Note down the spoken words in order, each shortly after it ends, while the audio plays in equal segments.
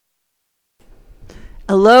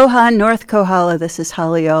Aloha, North Kohala. This is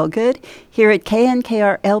Holly Algood here at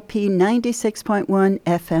KNKR LP 96.1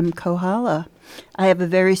 FM Kohala. I have a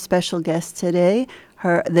very special guest today.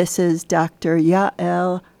 This is Dr.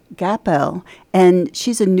 Yael Gappell, and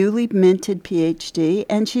she's a newly minted PhD,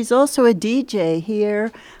 and she's also a DJ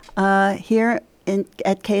here at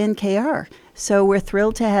KNKR. So we're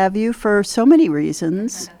thrilled to have you for so many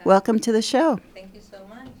reasons. Welcome to the show. Thank you so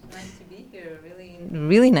much. Nice to be here.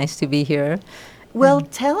 Really nice to be here. Well,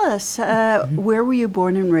 tell us, where were you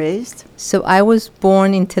born and raised? So I was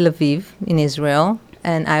born in Tel Aviv, in Israel,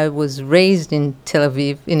 and I was raised in Tel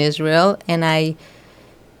Aviv, in Israel, and I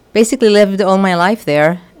basically lived all my life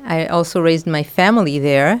there. I also raised my family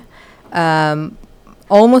there,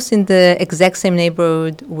 almost in the exact same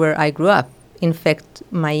neighborhood where I grew up. In fact,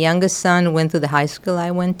 my youngest son went to the high school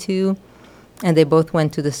I went to, and they both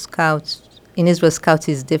went to the Scouts. In Israel, Scouts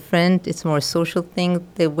is different. It's more a social thing.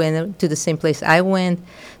 They went to the same place I went.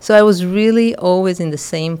 So I was really always in the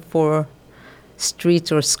same four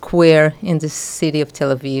streets or square in the city of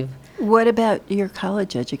Tel Aviv. What about your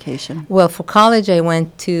college education? Well, for college, I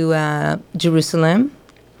went to Jerusalem.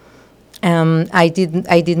 I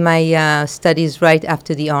did my studies right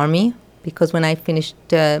after the army, because when I finished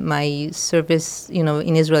my service,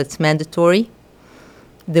 in Israel, it's mandatory.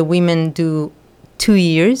 The women do 2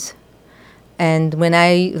 years. And when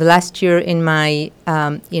last year in my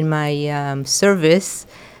service,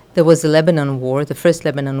 there was the Lebanon War, the first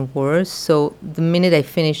Lebanon War. So the minute I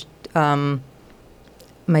finished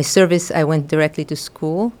my service, I went directly to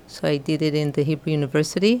school. So I did it in the Hebrew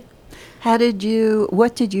University.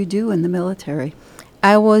 What did you do in the military?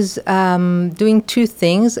 I was doing two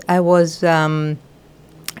things. I was doing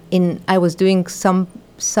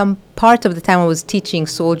some part of the time I was teaching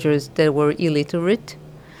soldiers that were illiterate.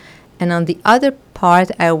 And on the other part,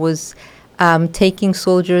 I was taking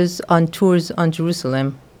soldiers on tours on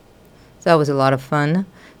Jerusalem. So that was a lot of fun,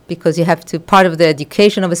 because part of the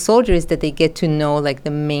education of a soldier is that they get to know like the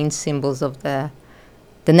main symbols of the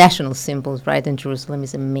national symbols, right? And Jerusalem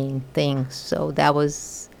is a main thing. So that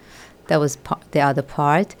was the other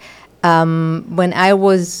part. When I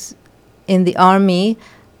was in the army,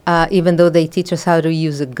 even though they teach us how to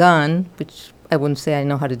use a gun, which I wouldn't say I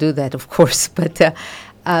know how to do that, of course, but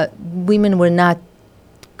women were not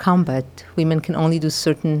combat. Women can only do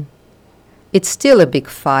certain. It's still a big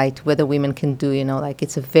fight whether women can do,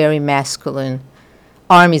 it's a very masculine.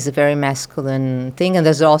 Army is a very masculine thing, and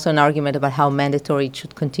there's also an argument about how mandatory it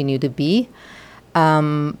should continue to be.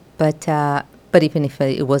 But even if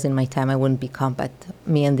it was in my time, I wouldn't be combat.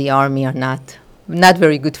 Me and the army are not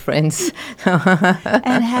very good friends.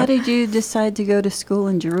 And how did you decide to go to school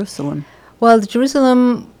in Jerusalem? Well,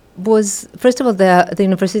 Jerusalem was, first of all, the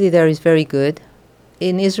university there is very good.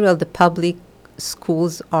 In Israel, the public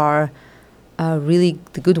schools are really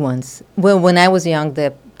the good ones. Well, when I was young,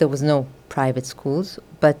 there was no private schools,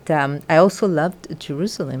 but I also loved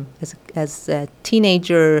Jerusalem. As a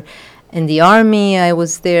teenager in the army, I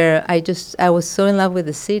was there. I was so in love with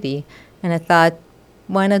the city, and I thought,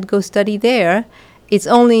 why not go study there? It's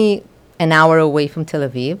only an hour away from Tel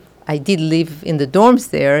Aviv. I did live in the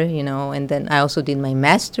dorms there, and then I also did my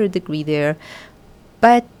master's degree there.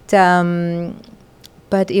 But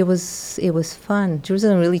it was fun.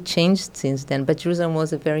 Jerusalem really changed since then. But Jerusalem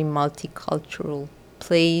was a very multicultural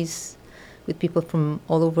place with people from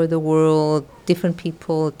all over the world, different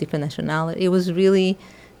people, different nationality. It was really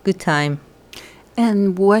good time.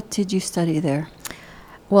 And what did you study there?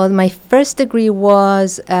 Well, my first degree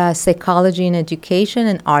was psychology and education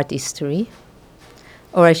and art history.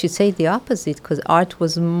 Or I should say the opposite, because art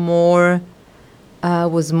was more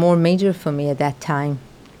major for me at that time.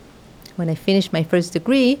 When I finished my first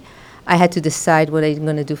degree, I had to decide what I'm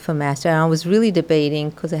going to do for master. And I was really debating,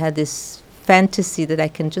 because I had this fantasy that I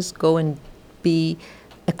can just go and be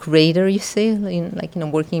a curator,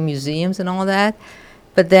 working in museums and all that.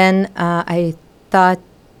 But then I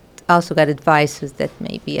also got advice that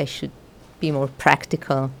maybe I should be more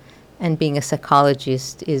practical, and being a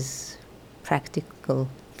psychologist is practical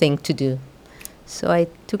thing to do. So I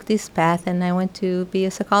took this path, and I went to be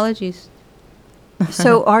a psychologist.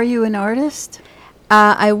 So are you an artist?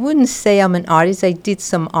 I wouldn't say I'm an artist. I did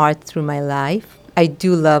some art through my life. I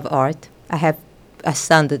do love art. I have a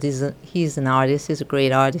son that he's an artist. He's a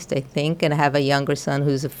great artist, I think. And I have a younger son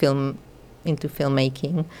who's into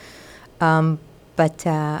filmmaking. But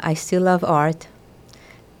I still love art.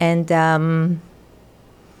 And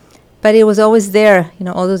but it was always there.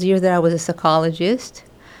 All those years that I was a psychologist,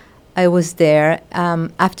 I was there.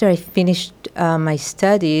 After I finished my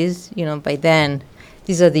studies, by then,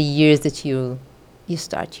 these are the years that you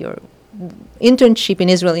start your internship in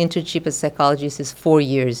Israel. Internship as a psychologist is 4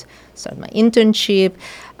 years. Started my internship.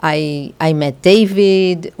 I met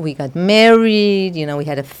David. We got married. We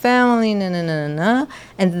had a family.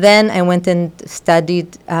 And then I went and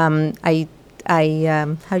studied. How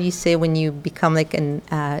do you say when you become like an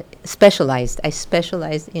specialized? I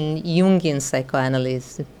specialized in Jungian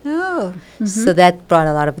psychoanalysis. Oh. Mm-hmm. So that brought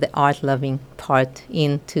a lot of the art-loving part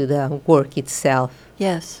into the work itself.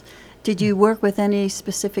 Yes. Did you work with any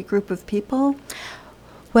specific group of people?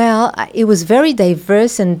 Well, it was very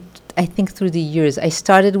diverse, and I think through the years, I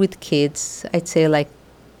started with kids. I'd say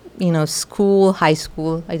school, high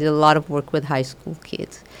school. I did a lot of work with high school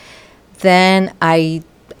kids. Then I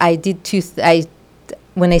did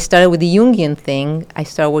when I started with the Jungian thing, I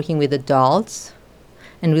started working with adults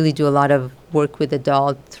and really do a lot of work with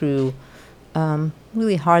adults through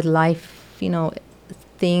really hard life,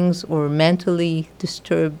 things or mentally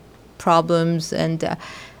disturbed problems. And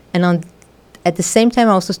at the same time,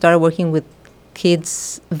 I also started working with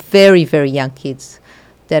kids, very, very young kids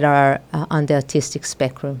that are on the autistic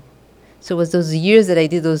spectrum. So it was those years that I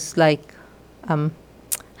did those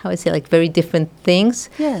very different things.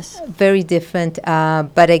 Yes. Very different.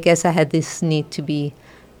 But I guess I had this need to be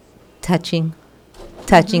touching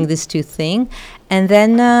these two things. And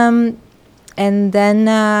then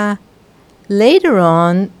later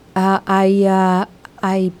on,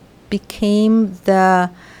 I became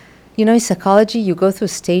in psychology, you go through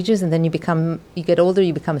stages, and then you get older,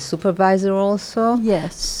 you become a supervisor also.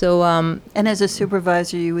 Yes. So, and as a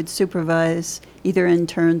supervisor, you would supervise either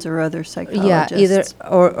interns or other psychologists.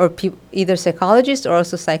 Yeah, either psychologists or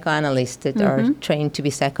also psychoanalysts that are trained to be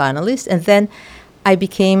psychoanalysts. And then I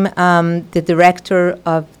became the director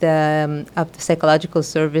of the psychological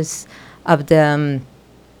service of the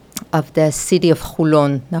city of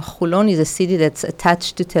Holon. Now, Holon is a city that's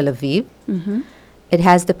attached to Tel Aviv. Mm-hmm. It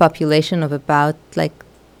has the population of about the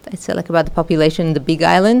population in the Big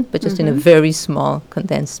Island, but just in a very small,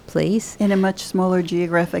 condensed place. In a much smaller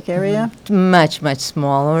geographic area? Much, much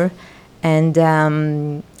smaller. And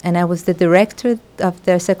I was the director of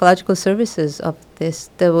their psychological services of this.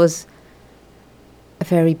 That was a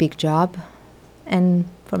very big job. And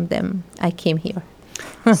from them, I came here.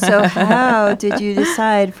 So how did you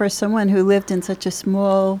decide, for someone who lived in such a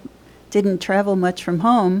small, didn't travel much from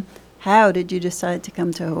home, how did you decide to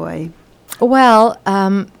come to Hawaii? Well,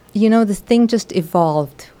 the thing just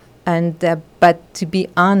evolved. But to be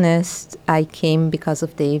honest, I came because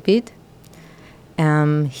of David.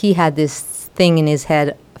 He had this thing in his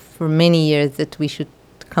head for many years that we should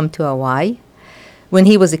come to Hawaii. When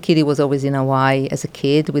he was a kid, he was always in Hawaii as a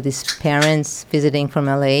kid with his parents visiting from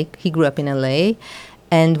LA. He grew up in LA.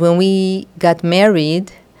 And when we got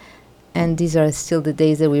married, and these are still the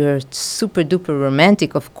days that we were super duper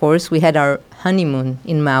romantic, of course, we had our honeymoon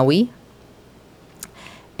in Maui.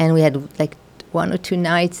 And we had 1 or 2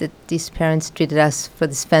 nights that these parents treated us for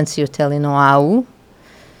this fancy hotel in Oahu.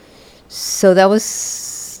 So that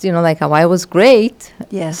was, Hawaii was great.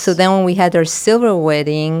 Yes. So then when we had our silver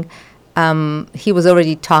wedding, he was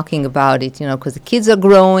already talking about it, because the kids are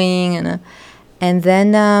growing. And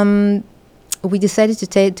then we decided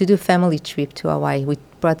to do a family trip to Hawaii. We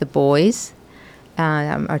brought the boys,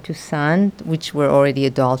 our 2 sons, which were already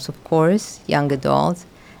adults, of course, young adults.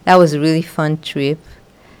 That was a really fun trip.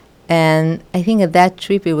 And I think at that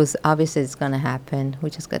trip, it was obvious that it's going to happen. We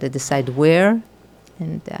just got to decide where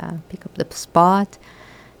and pick up the spot.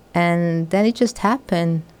 And then it just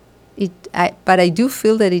happened. But I do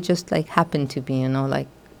feel that it just happened to be,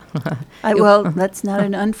 Well, that's not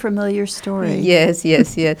an unfamiliar story. Yes.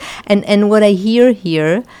 And what I hear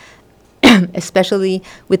here, especially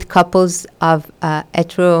with couples of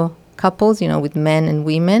hetero couples, with men and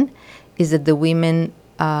women, is that the women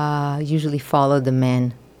usually follow the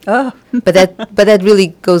men. Oh, but that really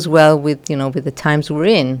goes well with with the times we're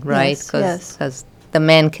in, right? Because the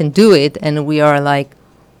man can do it, and we are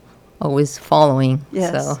always following.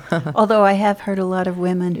 Yes. So. Although I have heard a lot of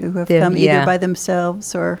women who have come either by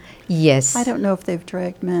themselves or... Yes. I don't know if they've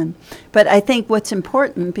dragged men. But I think what's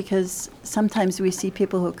important, because sometimes we see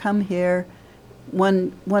people who come here,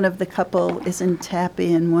 one of the couple isn't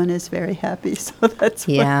happy and one is very happy. So that's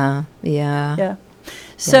Yeah.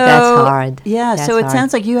 So that's hard. Yeah, that's so it hard.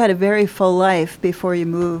 sounds like you had a very full life before you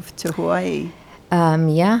moved to Hawaii. When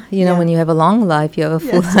you have a long life, you have a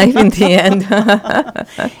full life in the end.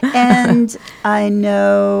 And I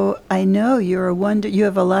know you're you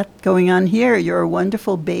have a lot going on here. You're a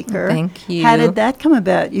wonderful baker. Thank you. How did that come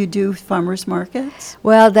about? You do farmers markets?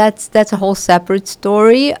 Well, that's a whole separate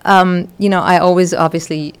story. I always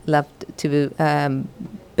obviously loved to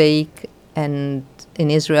bake and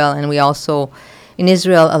in Israel, and we also in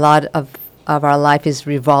Israel, a lot of our life is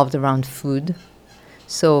revolved around food.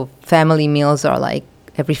 So family meals are like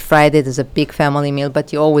every Friday there's a big family meal,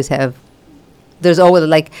 but you always have, there's always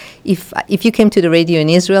like, if you came to the radio in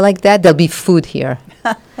Israel like that, there'll be food here.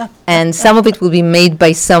 And some of it will be made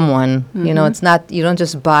by someone. You know, it's not, you don't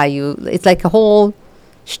just buy, it's like a whole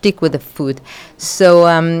shtick with the food. So,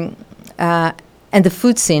 and the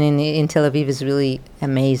food scene in Tel Aviv is really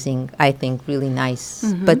amazing, I think, really nice.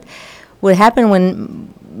 But what happened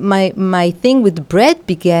when my thing with bread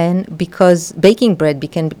began, because baking bread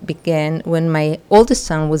began when my oldest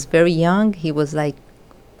son was very young. He was like,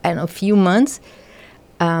 I don't know, a few months,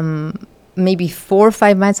 maybe 4 or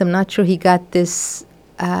 5 months. I'm not sure. He got this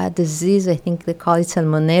disease, I think they call it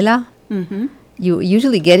salmonella. You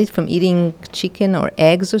usually get it from eating chicken or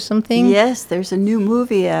eggs or something. Yes, there's a new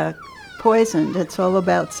movie, Poisoned. It's all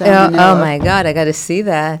about salmonella. Oh my God, I got to see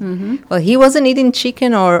that. Well, he wasn't eating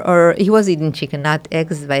chicken, or he was eating chicken, not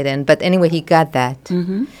eggs by then. But anyway, he got that.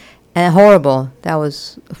 And horrible. That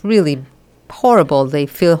was really horrible. They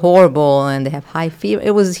feel horrible and they have high fever.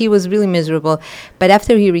 He was really miserable. But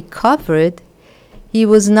after he recovered, he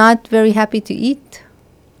was not very happy to eat.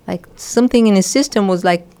 Like something in his system was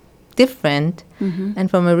like different.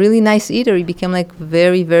 And from a really nice eater, he became like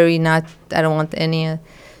very, very not, I don't want any.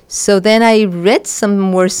 So then I read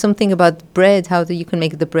something about bread, how you can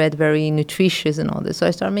make the bread very nutritious and all this. So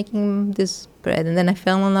I started making this bread, and then I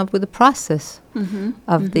fell in love with the process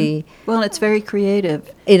of the. Well, it's very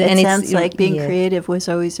creative. It sounds like being creative was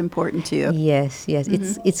always important to you. Yes.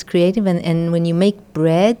 It's creative, and when you make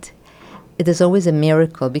bread, there's always a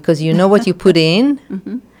miracle, because you know what you put in.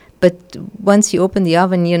 But once you open the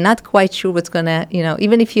oven, you're not quite sure what's going to,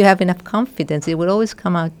 even if you have enough confidence, it would always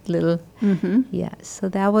come out little. Yeah, so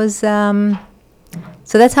that was, so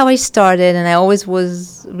that's how I started. And I always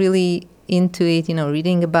was really into it,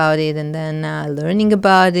 reading about it and then learning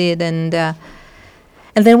about it. And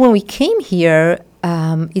then when we came here,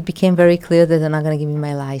 it became very clear that they're not going to give me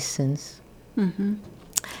my license.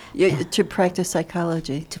 To practice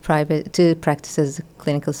psychology. To practice as a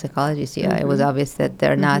clinical psychologist, it was obvious that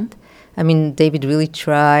they're not. I mean, David really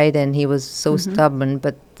tried, and he was so stubborn,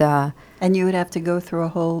 but... and you would have to go through a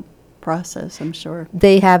whole process, I'm sure.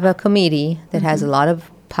 They have a committee that has a lot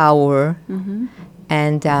of power,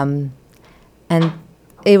 and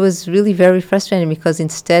it was really very frustrating, because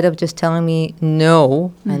instead of just telling me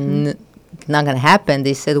no, and not going to happen,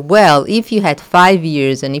 they said, well, if you had 5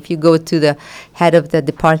 years and if you go to the head of the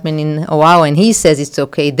department in Oahu and he says it's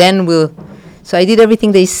okay, then we'll. So I did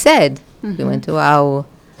everything they said. We went to Oahu.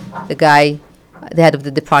 The guy, the head of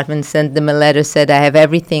the department, sent them a letter, said, I have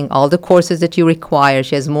everything, all the courses that you require.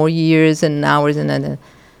 She has more years and hours,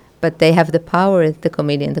 but they have the power at the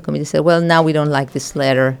committee, and the committee said, well, now we don't like this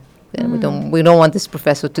letter. We don't want this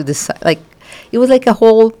professor to decide. Like, it was like a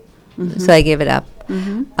whole. So I gave it up.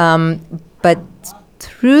 But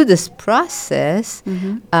through this process,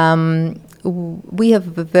 we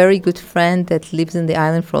have a very good friend that lives in the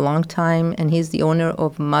island for a long time, and he's the owner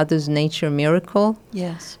of Mother's Nature Miracle.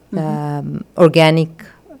 Yes. Organic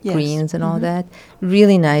greens and all that.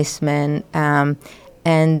 Really nice man.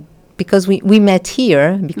 And because we met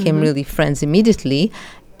here, became really friends immediately,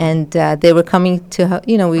 and they were coming to,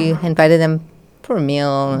 we invited them for a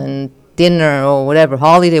meal and dinner or whatever,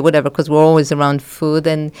 holiday, whatever, because we're always around food.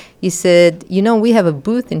 And he said, we have a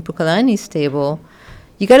booth in Pukalani's table.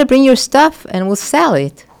 You got to bring your stuff and we'll sell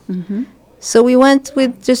it. So we went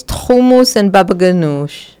with just hummus and baba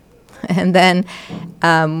ganoush. And then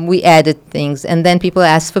we added things. And then people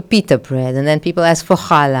asked for pita bread. And then people asked for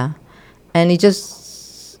challah.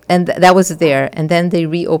 And that was there. And then they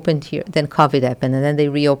reopened here. Then COVID happened. And then they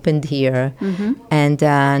reopened here. And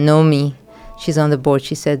Nomi, she's on the board.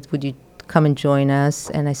 She said, would you come and join us?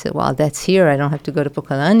 And I said, well, that's here. I don't have to go to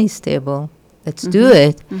Pukalani's table. Let's do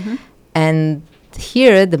it. And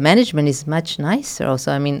here, the management is much nicer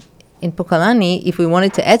also. I mean, in Pukalani, if we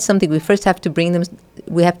wanted to add something, we first have to bring them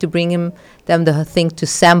the thing to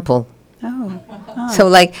sample. So,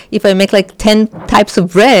 like, if I make, 10 types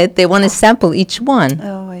of bread, they want to sample each one.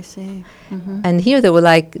 Oh, I see. And here they were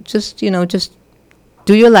like, just do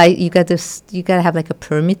your you got to have, a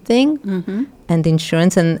permit thing and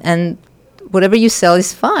insurance, and whatever you sell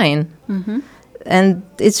is fine. And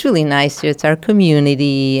it's really nice here. It's our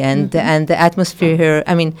community, and the atmosphere here.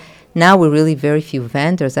 I mean, now we're really very few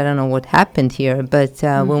vendors. I don't know what happened here, but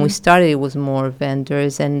when we started, it was more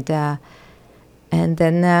vendors, and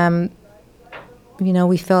then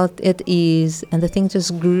we felt at ease, and the thing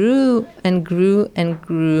just grew and grew and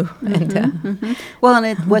grew. Well,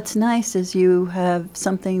 and what's nice is you have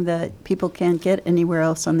something that people can't get anywhere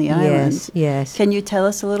else on the island. Yes. Can you tell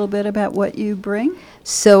us a little bit about what you bring?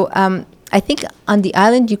 So I think on the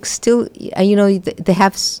island you still, they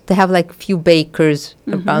have like few bakers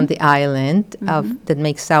around the island that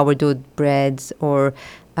make sourdough breads or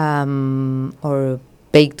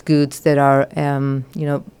baked goods that are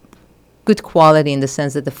good quality, in the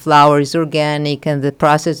sense that the flour is organic and the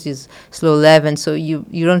process is slow leaven. So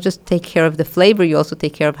you don't just take care of the flavor, you also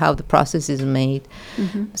take care of how the process is made.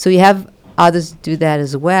 So you have others do that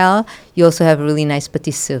as well. You also have really nice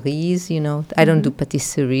patisseries. I don't do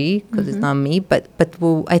patisserie because it's not me, but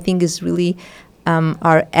what I think is really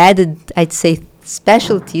our added, I'd say,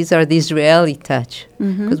 specialties are the Israeli touch,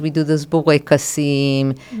 because we do those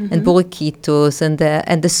bourekasim and borekitos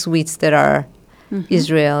and the sweets that are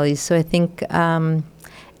Israeli. So I think, and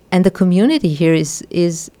the community here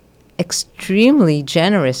is extremely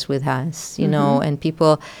generous with us, and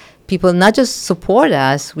people not just support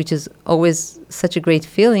us, which is always such a great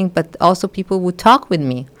feeling, but also people would talk with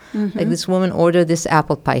me. Like this woman ordered this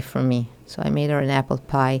apple pie from me, so I made her an apple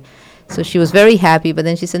pie. So she was very happy, but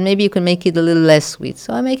then she said, maybe you can make it a little less sweet.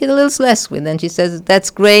 So I make it a little less sweet. Then she says, that's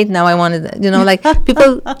great. Now I want it, like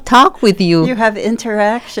people talk with you. You have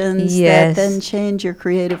interactions that then change your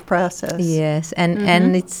creative process. Yes,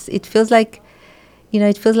 and it feels like,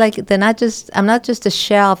 they're not just, I'm not just a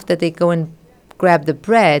shelf that they go and grab the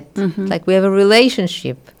bread. Like we have a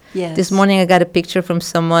relationship. Yes. This morning I got a picture from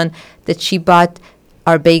someone that she bought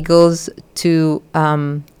our bagels to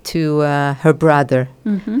her brother,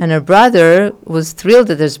 and her brother was thrilled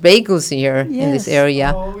that there's bagels here in this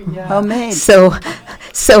area. Homemade. So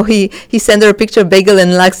he sent her a picture of bagel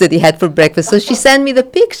and lox that he had for breakfast. So she sent me the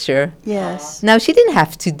picture. Yes. Now she didn't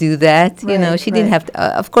have to do that. She didn't have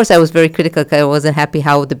to. Of course, I was very critical because I wasn't happy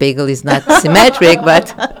how the bagel is not symmetric,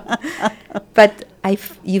 but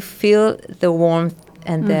you feel the warmth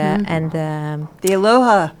and the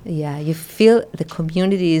aloha. Yeah, you feel the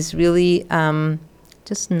community is really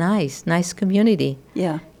just nice community.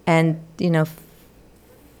 Yeah. And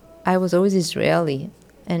I was always Israeli,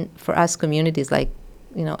 and for us communities, like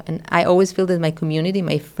and I always feel that my community,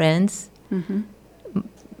 my friends,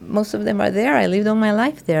 most of them are there. I lived all my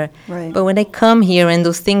life there. Right. But when I come here and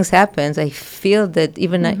those things happen, I feel that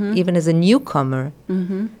even as a newcomer,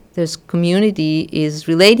 there's community is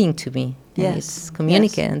relating to me. Yes. It's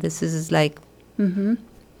communicating. And this is like...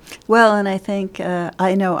 Well, and I think,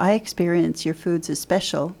 I know I experience your foods as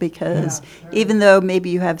special because even though maybe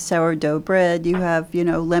you have sourdough bread, you have,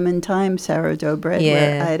 lemon thyme sourdough bread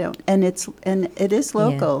where I don't, and it is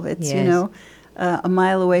local. It's, a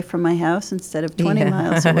mile away from my house instead of 20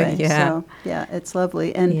 miles away. So, it's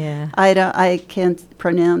lovely. And I can't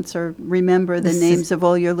pronounce or remember the names of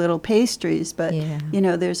all your little pastries, but,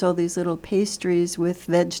 there's all these little pastries with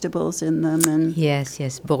vegetables in them. And yes,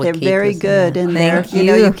 they're very good. And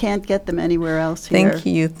you can't get them anywhere else here. Thank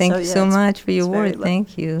you. Thank you so much for your word.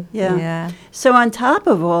 Thank you. Yeah. So on top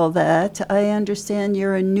of all that, I understand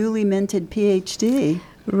you're a newly minted PhD.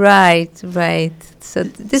 Right. So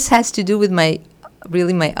this has to do with my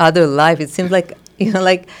other life. It seems like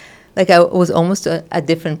like I was almost a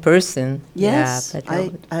different person. Yes,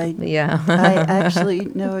 I I actually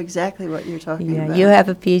know exactly what you're talking about. You have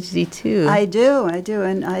a PhD too. I do,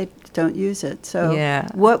 and I don't use it. So,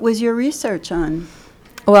 what was your research on?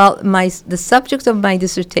 Well, the subject of my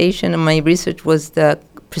dissertation and my research was the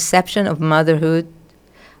perception of motherhood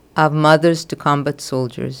of mothers to combat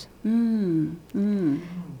soldiers. So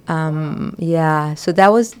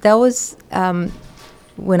that was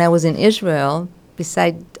when I was in Israel.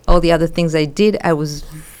 Beside all the other things I did, I was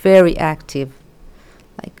very active,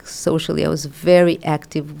 like socially. I was very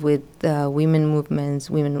active with women movements,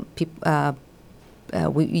 human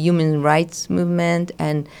rights movement,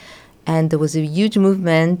 and there was a huge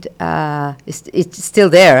movement. It's still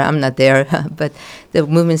there. I'm not there, but the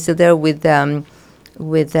movement's still there with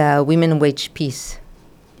women wage peace.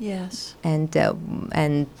 Yes. And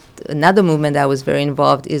another movement I was very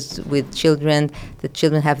involved is with children. The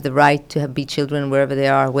children have the right to be children wherever they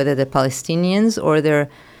are, whether they're Palestinians or they're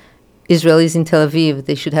Israelis in Tel Aviv.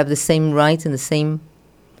 They should have the same rights and the same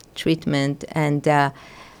treatment. And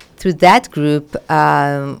through that group,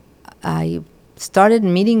 I started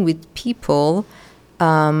meeting with people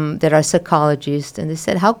that are psychologists, and they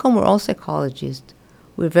said, "How come we're all psychologists?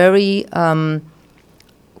 We're very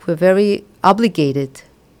obligated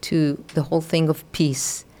to the whole thing of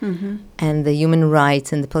peace and the human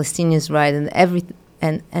rights and the Palestinians' right and everything,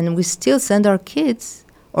 and we still send our kids,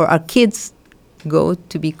 or our kids go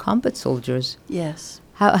to be combat soldiers. Yes.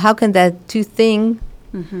 How can that two thing?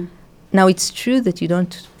 Mm-hmm. Now, it's true that you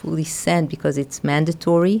don't fully send because it's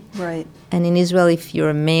mandatory. Right. And in Israel, if you're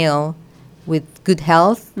a male with good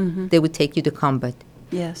health, Mm-hmm. they would take you to combat.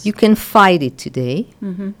 Yes. You can fight it today,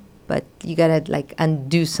 Mm-hmm. but you got to like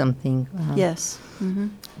undo something. Yes. Mm-hmm.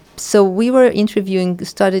 So we were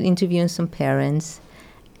started interviewing some parents,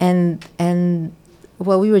 and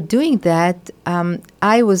while we were doing that,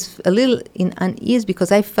 I was a little unease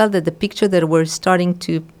because I felt that the picture that we're starting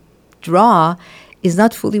to draw is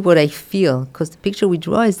not fully what I feel, because the picture we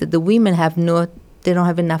draw is that the women they don't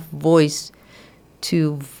have enough voice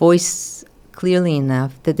to voice clearly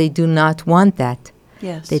enough that they do not want that.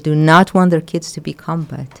 Yes. They do not want their kids to be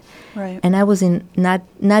combat. Right. And I was not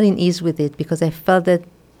in ease with it because I felt that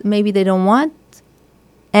maybe they don't want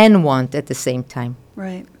and want at the same time.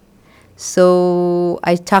 Right. So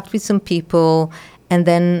I talked with some people, and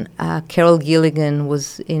then Carol Gilligan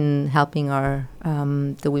was in helping our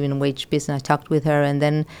the women wage business. I talked with her, and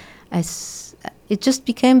then it just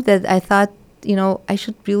became that I thought, I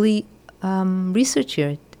should really research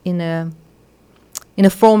it in a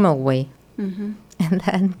formal way. Mm-hmm.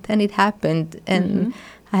 And then it happened, and Mm-hmm.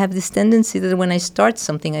 I have this tendency that when I start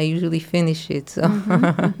something, I usually finish it. So,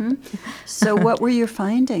 Mm-hmm. So what were your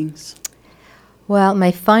findings? Well,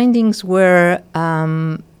 my findings were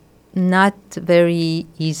not very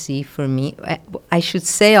easy for me. I should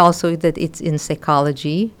say also that it's in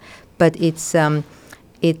psychology, but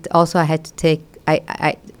it also I had to take.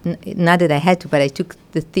 Not that I had to, but I took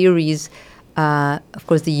the theories. Of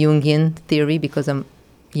course, the Jungian theory because I'm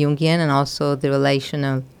Jungian, and also the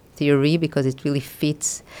relational theory because it really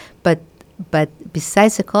fits. But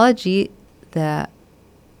besides psychology, the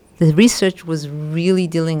research was really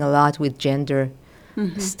dealing a lot with gender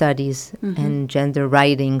studies and gender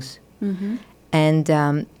writings, and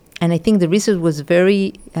I think the research was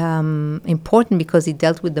very important because it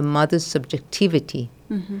dealt with the mother's subjectivity.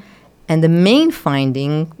 And the main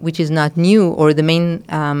finding, which is not new, or the main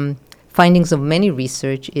findings of many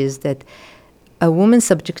research, is that a woman's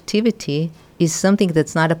subjectivity is something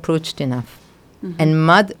that's not approached enough. So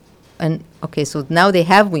now they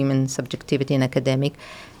have women's subjectivity in academic.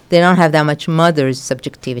 They don't have that much mother's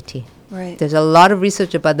subjectivity. Right. There's a lot of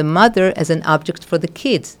research about the mother as an object for the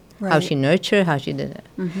kids, how Right. she nurture, how she did it.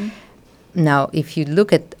 Now, if you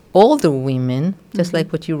look at older women, just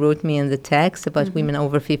like what you wrote me in the text about women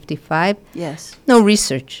over 55, Yes. no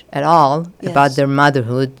research at all about Yes. their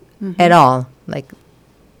motherhood at all.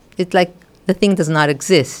 It's like the thing does not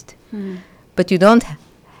exist. But you don't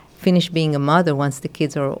finish being a mother once the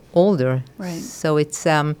kids are older. Right. So it's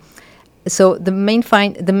so the main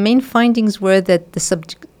findings were that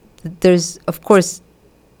there's of course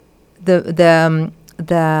the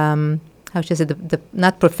how should I say the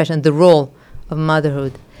not profession, the role of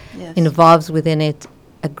motherhood Yes. involves within it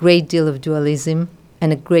a great deal of dualism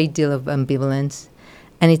and a great deal of ambivalence,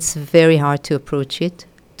 and it's very hard to approach it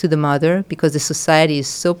to the mother because the society is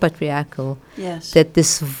so patriarchal Yes. that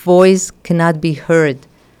this voice cannot be heard,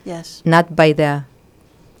 Yes. not by the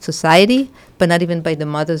society, but not even by the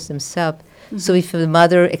mothers themselves. So if the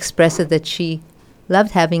mother expresses that she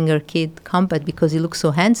loved having her kid combat because he looks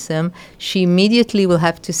so handsome, she immediately will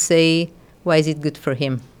have to say, why is it good for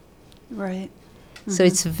him? Right. So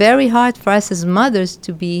it's very hard for us as mothers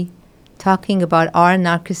to be talking about our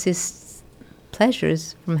narcissist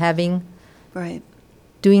pleasures from Right.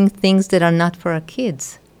 doing things that are not for our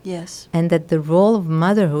kids. Yes. And that the role of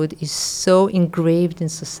motherhood is so engraved in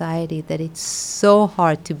society that it's so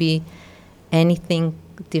hard to be anything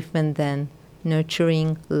different than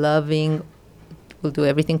nurturing, loving, will do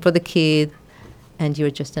everything for the kid, and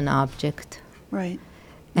you're just an object. Right.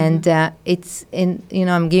 And it's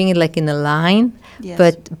I'm giving it like in a line, Yes.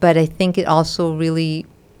 but I think it also really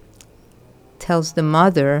tells the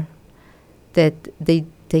mother that they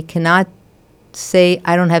cannot say,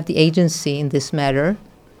 I don't have the agency in this matter.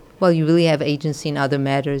 Well, you really have agency in other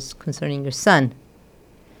matters concerning your son.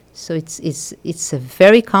 So it's a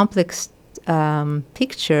very complex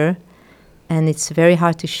picture, and it's very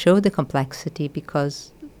hard to show the complexity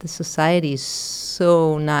because the society is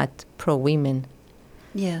so not pro-women.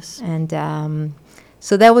 Yes. And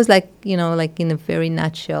so that was like in a very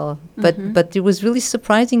nutshell. But it was really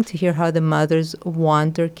surprising to hear how the mothers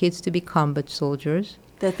want their kids to be combat soldiers.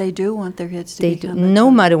 That they do want their kids to They be do. combat No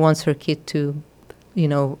soldiers. mother wants her kid to,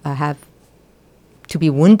 have to be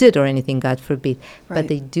wounded or anything, God forbid. Right. But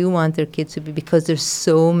they do want their kids to be, because there's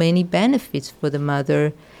so many benefits for the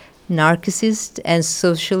mother, narcissist and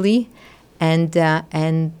socially. And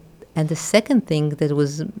the second thing that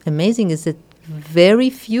was amazing is that very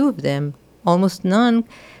few of them, almost none,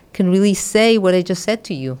 can really say what I just said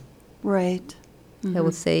to you. Right. They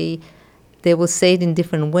will say it in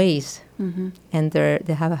different ways, and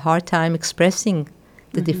they have a hard time expressing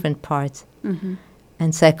the different parts.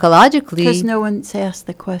 And psychologically, Because no one's asked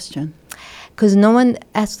the question. because no one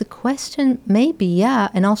asked the question, maybe, yeah.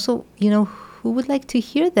 And also, who would like to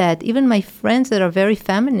hear that? Even my friends that are very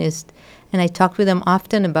feminist, and I talk with them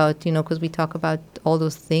often about, because we talk about all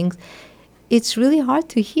those things, it's really hard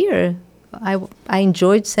to hear. I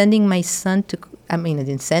enjoyed sending my son to, I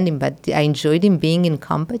didn't send him, but I enjoyed him being in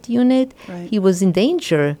combat unit. Right. He was in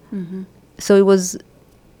danger. So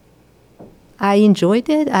I enjoyed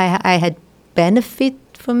it. I had benefit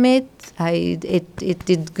from it. It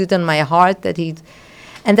did good on my heart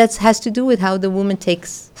and that has to do with how the woman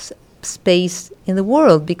takes space in the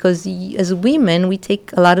world, because as women, we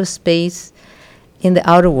take a lot of space in the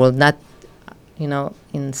outer world, not,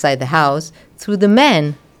 inside the house, through the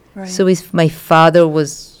men. Right. So if my father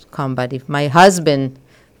was combat, if my husband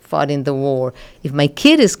fought in the war, if my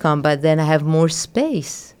kid is combat, then I have more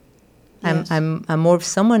space. Yes. I'm more of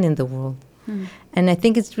someone in the world. And I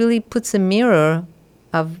think it really puts a mirror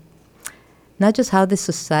of not just how the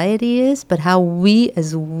society is, but how we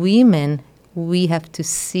as women, we have to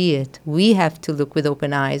see it. We have to look with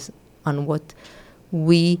open eyes on what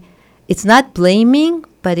it's not blaming,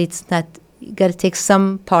 but you got to take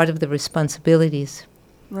some part of the responsibilities.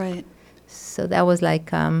 Right. So that was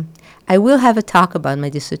like, I will have a talk about my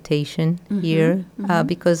dissertation here,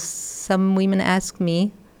 because some women asked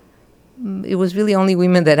me. It was really only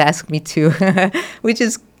women that asked me to, which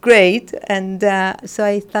is great. And so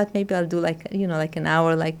I thought maybe I'll do like an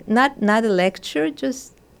hour, like not a lecture,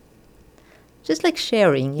 just like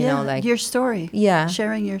sharing, like your story. Yeah.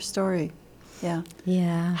 Sharing your story. Yeah.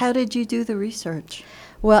 Yeah. How did you do the research?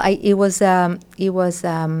 Well, it was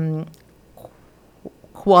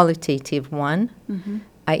qualitative one.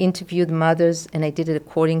 I interviewed mothers, and I did it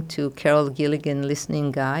according to Carol Gilligan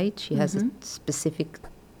Listening Guide. She has a specific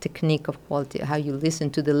technique of quality, how you listen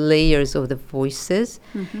to the layers of the voices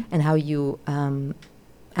and how you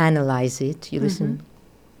analyze it. You listen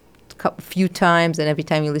a few times, and every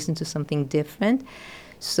time you listen to something different.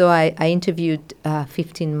 So I interviewed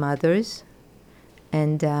 15 mothers,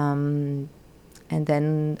 and then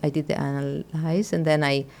I did the analyze, and then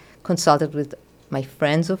I consulted with my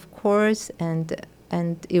friends, of course, and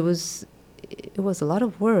it was a lot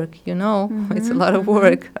of work, It's a lot of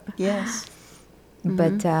work. Yes.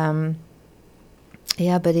 But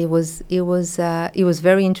but it was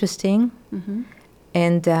very interesting,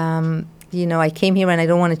 and I came here and I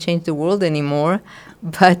don't want to change the world anymore,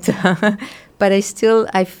 but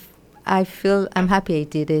I feel I'm happy I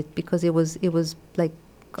did it, because it was like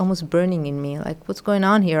almost burning in me, like, what's going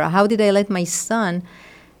on here? How did I let my son?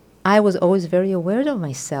 I was always very aware of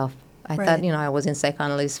myself. I thought, I was in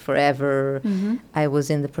psychoanalysis forever. I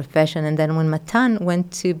was in the profession. And then when Matan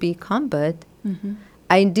went to be combat,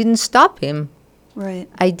 I didn't stop him. Right.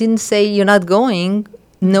 I didn't say, you're not going.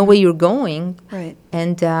 No way you're going. Right.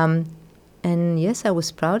 And yes, I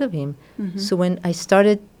was proud of him. So when I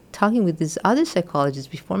started talking with these other psychologists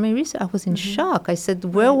before my research, I was in shock. I said,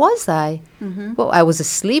 where was I? Well, I was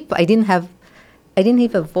asleep. I didn't have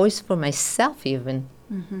a voice for myself even.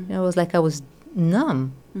 It was like I was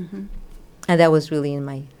numb. And that was really in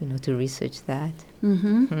my, to research that.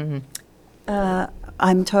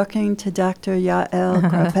 I'm talking to Dr. Yael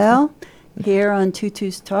Gappell here on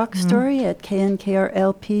Tutus Talk Story at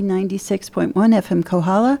KNKRLP 96.1 FM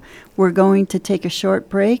Kohala. We're going to take a short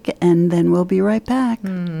break, and then we'll be right back.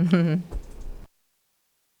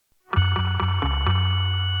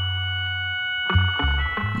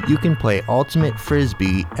 You can play Ultimate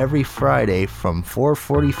Frisbee every Friday from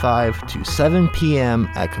 4:45 to 7 p.m.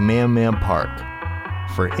 at Kamehameha Park.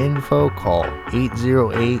 For info, call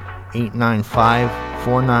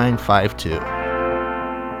 808-895-4952.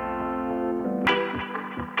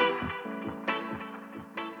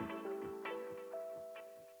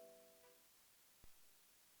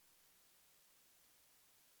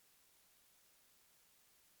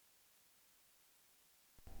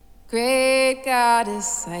 Great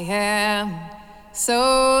goddess, I am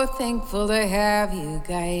so thankful to have you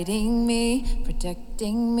guiding me,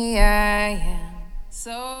 protecting me. I am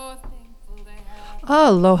so thankful to have you.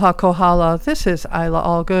 Aloha Kohala. This is Isla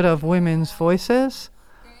Algood of Women's Voices.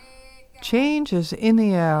 Change is in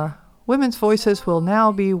the air. Women's Voices will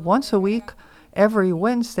now be once a week, every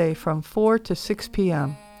Wednesday from 4 to 6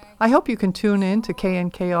 p.m. I hope you can tune in to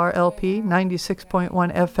KNKRLP 96.1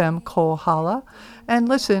 FM Kohala and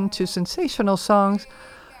listen to sensational songs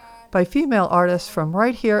by female artists from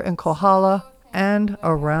right here in Kohala and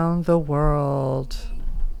around the world.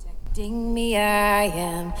 Guiding me, I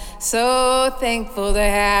am so thankful to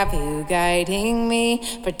have you guiding me,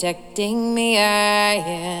 protecting me, I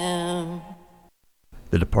am.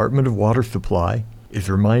 The Department of Water Supply is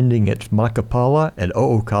reminding its Makapala and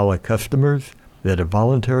O'Okala customers that a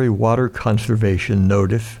voluntary water conservation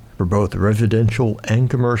notice for both residential and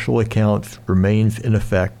commercial accounts remains in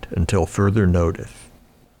effect until further notice.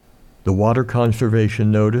 The water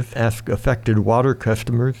conservation notice asks affected water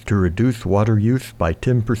customers to reduce water use by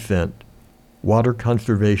 10%. Water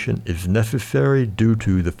conservation is necessary due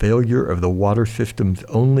to the failure of the water system's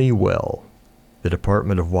only well. The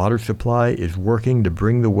Department of Water Supply is working to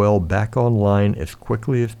bring the well back online as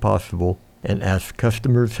quickly as possible and asks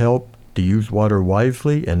customers' help to use water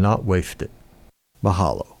wisely and not waste it.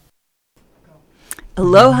 Mahalo.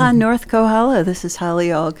 Aloha, North Kohala. This is Holly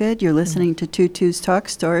Algood. You're listening to Tutus Talk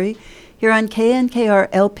Story here on KNKR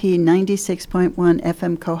LP 96.1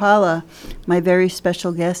 FM Kohala. My very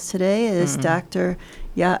special guest today is Dr.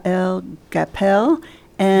 Yael Gappell,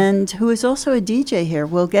 and who is also a DJ here.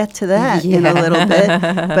 We'll get to that in a little bit.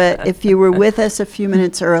 But if you were with us a few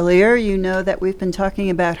minutes earlier, you know that we've been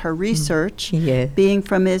talking about her research. Yes. Being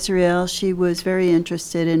from Israel, she was very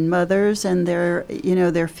interested in mothers and their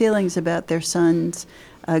feelings about their sons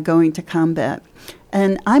going to combat.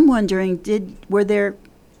 And I'm wondering, were there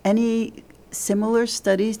any similar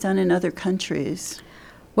studies done in other countries?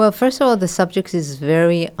 Well, first of all, the subject is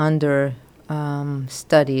very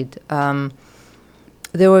studied.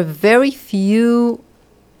 There were very few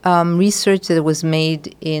research that was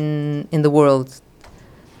made in the world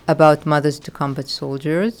about mothers to combat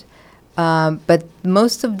soldiers, but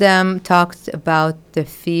most of them talked about the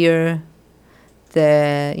fear,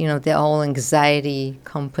 the whole anxiety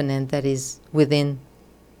component that is within,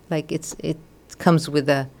 like it comes with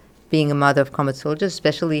being a mother of combat soldiers,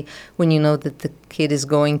 especially when you know that the kid is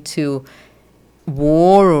going to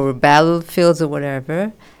war or battlefields or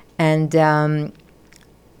whatever, and the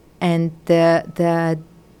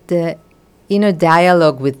inner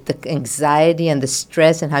dialogue with the anxiety and the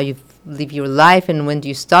stress and how you live your life, and when do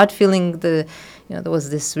you start feeling there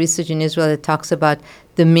was this research in Israel that talks about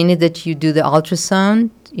the minute that you do the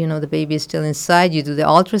ultrasound, the baby is still inside, you do the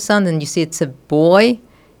ultrasound and you see it's a boy,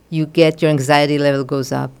 your anxiety level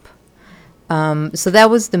goes up. So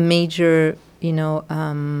that was the major, there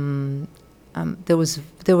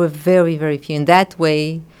were very, very few. In that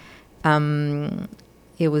way,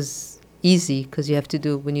 it was easy because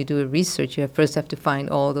when you do a research, you first have to find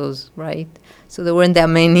all those, right? So there weren't that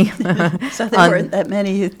many. So there weren't that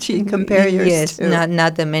many to compare yours yes, to.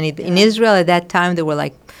 not that many. Yeah. In Israel at that time, there were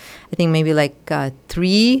I think maybe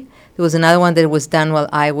 3. There was another one that was done while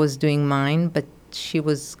I was doing mine, but she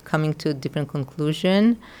was coming to a different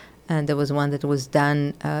conclusion. And there was one that was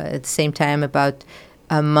done at the same time about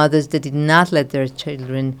mothers that did not let their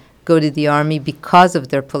children go to the army because of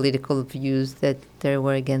their political views that they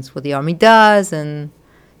were against what the army does. And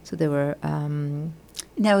so they were...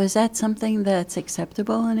 Now, is that something that's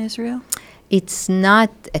acceptable in Israel? It's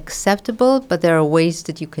not acceptable, but there are ways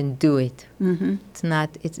that you can do it. Mm-hmm.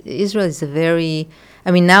 Israel is a very...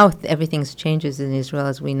 now everything changes in Israel,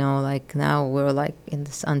 as we know. Now we're in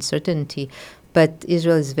this uncertainty. But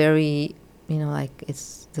Israel is very,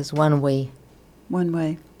 there's one way. One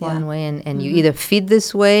way. One way, and you either feed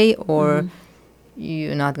this way or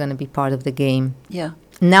you're not going to be part of the game. Yeah.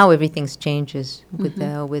 Now everything changes with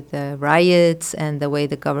the riots and the way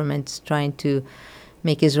the government's trying to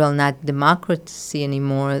make Israel not democracy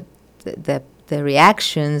anymore. The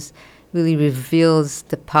reactions really reveals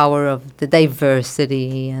the power of the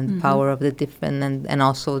diversity and the power of the different, and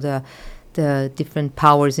also the different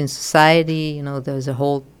powers in society. There's a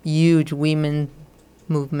whole huge women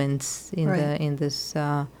movements in this.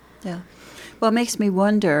 Yeah. Well, it makes me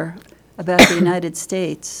wonder about the United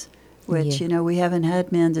States, which, we haven't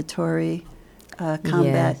had mandatory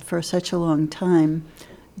combat for such a long time.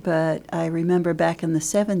 But I remember back in the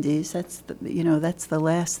 70s, that's the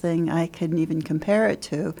last thing I could even compare it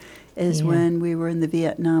to, is when we were in the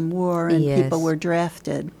Vietnam War and people were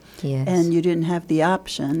drafted. Yes. And you didn't have the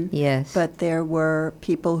option. Yes. But there were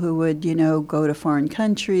people who would, go to foreign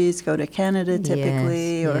countries, go to Canada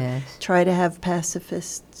typically, or try to have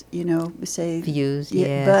pacifist, say... views,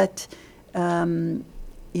 But,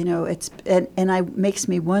 it makes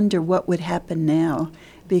me wonder what would happen now,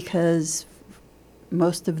 because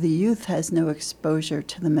most of the youth has no exposure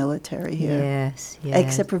to the military here. Yes.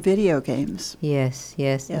 Except for video games. Yes.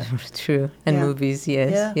 True. And movies,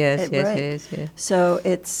 yes. So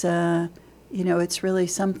it's, it's really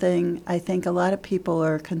something I think a lot of people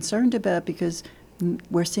are concerned about, because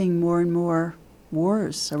we're seeing more and more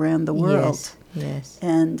wars around the world. Yes.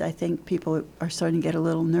 And I think people are starting to get a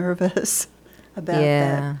little nervous about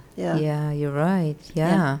Yeah. that. Yeah, you're right.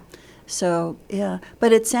 Yeah. So, yeah.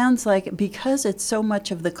 But it sounds like because it's so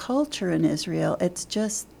much of the culture in Israel, it's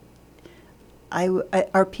just, do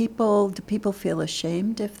people feel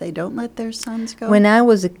ashamed if they don't let their sons go? When I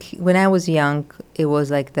was young, it was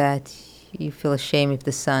like that. You feel ashamed if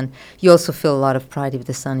the son. You also feel a lot of pride if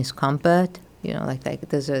the son is combat. You know, like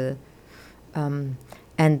there's a, and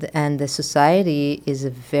the society is a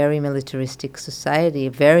very militaristic society,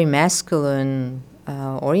 very masculine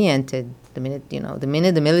oriented. The minute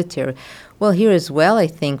the military. Well, here as well, I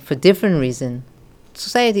think for different reason.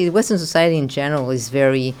 Society, Western society in general is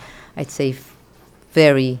very, I'd say,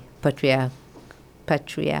 very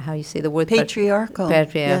how you say the word? Patriarchal.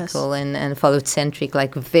 Patriarchal, yes. and phallocentric,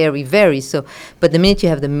 like very, very. So, but the minute you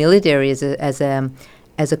have the military as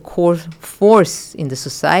a core force in the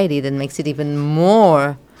society, that makes it even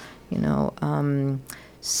more,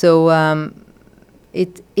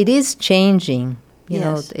 it is changing. You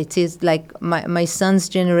know, it is like my son's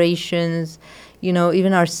generations.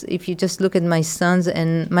 Even if you just look at my sons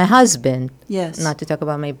and my husband, not to talk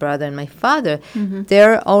about my brother and my father,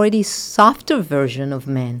 they're already softer version of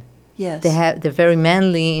men. Yes. They're very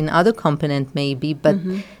manly in other component maybe, but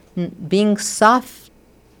being soft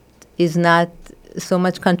is not so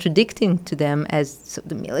much contradicting to them as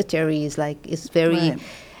the military is very. Right.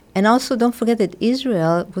 And also don't forget that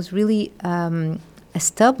Israel was really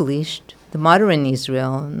established. The modern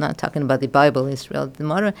Israel, not talking about the Bible Israel, the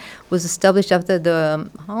modern was established after the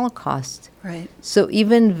Holocaust. Right. So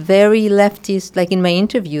even very leftist, like in my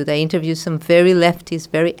interview, I interviewed some very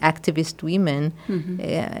leftist, very activist women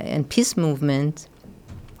and peace movement,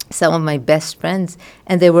 some of my best friends,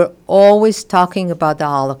 and they were always talking about the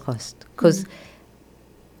Holocaust. Because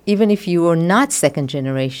even if you were not second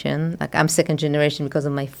generation, like I'm second generation because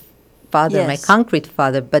of my father, my concrete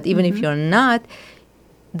father, but even if you're not,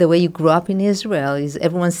 the way you grew up in Israel is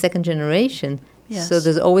everyone's second generation. Yes. So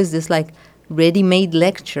there's always this like ready-made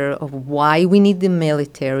lecture of why we need the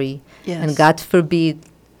military. Yes. And God forbid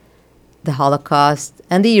the Holocaust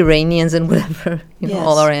and the Iranians and whatever,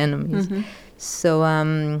 all our enemies. So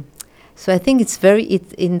I think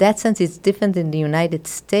in that sense, it's different in the United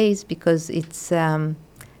States because it's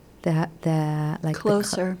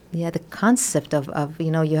closer. The concept of you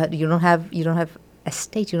don't have a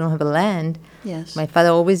state, you don't have a land. Yes. My father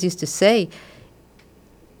always used to say,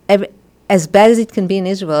 as bad as it can be in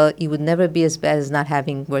Israel, it would never be as bad as not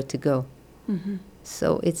having where to go.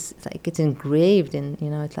 So it's like it's engraved, and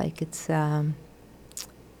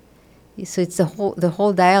so it's the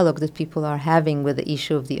whole dialogue that people are having with the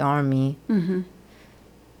issue of the army.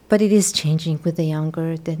 But it is changing with the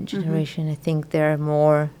younger generation. I think they're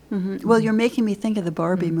more. Well, you're making me think of the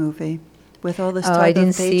Barbie movie. With all this talk I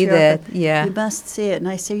didn't see that. Yeah, you must see it, and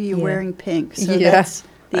I see you wearing pink, so that's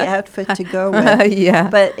the outfit to go with.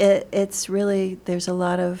 But it's really there's a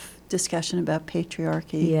lot of discussion about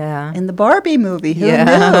patriarchy. Yeah, in the Barbie movie. Who knew?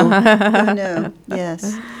 Who knew?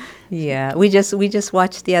 Yes. Yeah, we just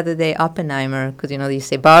watched the other day Oppenheimer because you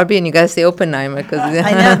say Barbie and you gotta say Oppenheimer because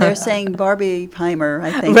I know they're saying Barbieheimer.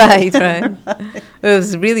 I think right. It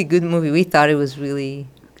was a really good movie. We thought it was really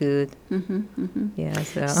good. Yeah.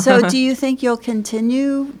 So do you think you'll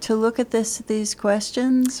continue to look at these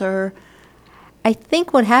questions, or? I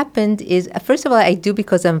think what happened is, first of all, I do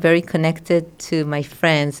because I'm very connected to my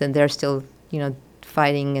friends, and they're still,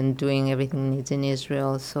 fighting and doing everything needs in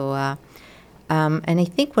Israel. So, and I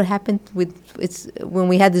think what happened when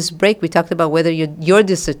we had this break, we talked about whether your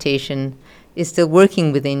dissertation is still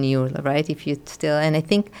working within you, right? If you still, and I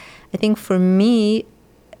think for me,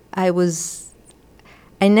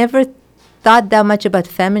 I never thought that much about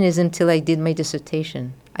feminism till I did my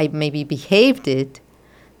dissertation. I maybe behaved it,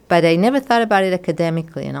 but I never thought about it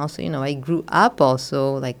academically. And also, I grew up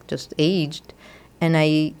also, like just aged, and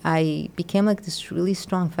I became like this really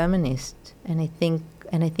strong feminist. And I think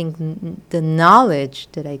the knowledge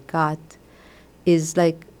that I got is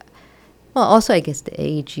like, well, also I guess the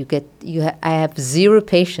age I have zero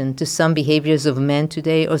patience to some behaviors of men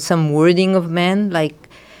today or some wording of men, like.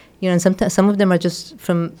 And sometimes some of them are just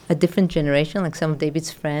from a different generation, like some of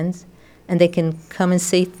David's friends, and they can come and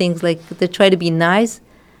say things like they try to be nice,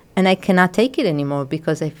 and I cannot take it anymore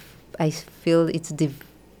because I feel it's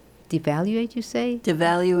devaluate. You say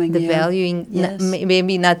devaluing. Yes.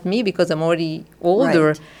 Maybe not me because I'm already older,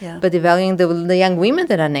 right. Yeah. but devaluing the young women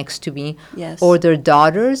that are next to me, yes. or their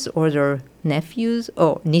daughters, or their nephews,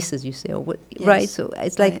 or nieces. You say, or what? Yes. Right. So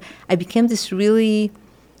it's like I became this really.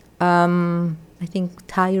 I think,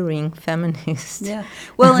 tiring feminist. Yeah.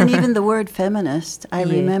 Well, and even the word feminist, I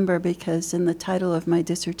Yeah. remember because in the title of my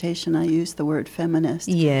dissertation, I used the word feminist.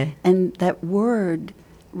 Yeah. And that word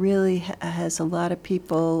really has a lot of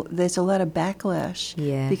people, there's a lot of backlash.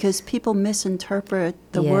 Yes. Because people misinterpret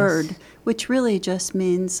the Yes. word, which really just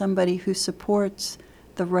means somebody who supports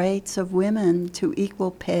the rights of women to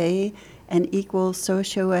equal pay and equal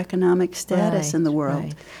socioeconomic status in the world.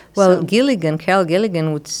 Right. Well, So- Carol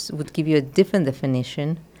Gilligan would give you a different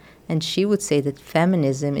definition, and she would say that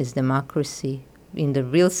feminism is democracy in the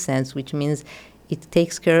real sense, which means it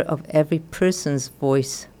takes care of every person's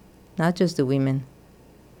voice, not just the women.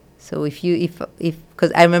 So if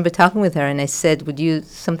because I remember talking with her and I said, would you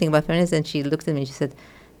something about feminism? And she looked at me and she said,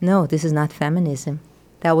 no, this is not feminism.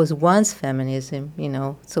 That was once feminism,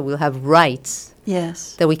 so we'll have rights.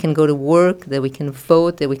 Yes. That we can go to work, that we can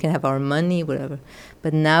vote, that we can have our money, whatever.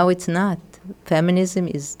 But now it's not. Feminism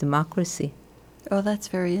is democracy. Oh, that's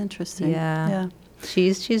very interesting. Yeah. Yeah.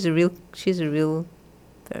 She's a real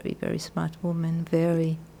very, very smart woman.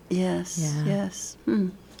 Very. Yes. Yeah. Yes.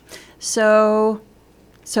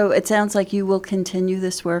 So it sounds like you will continue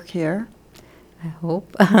this work here. I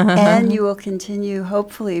hope. And you will continue,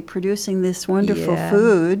 hopefully, producing this wonderful Yeah.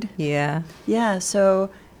 food. Yeah. Yeah. So,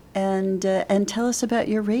 and tell us about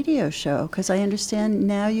your radio show, because I understand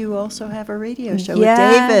now you also have a radio show with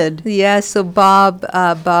David. Yeah. So Bob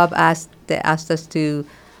asked us to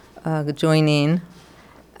join in,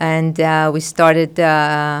 and we started.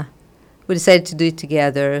 We decided to do it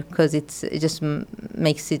together because it just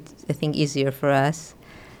makes it, I think, easier for us.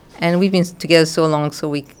 And we've been together so long, so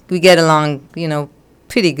we get along,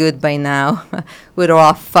 pretty good by now, with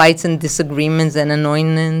our fights and disagreements and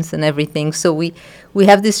annoyances and everything. So we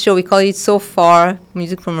have this show, we call it So Far,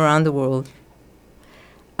 Music from Around the World.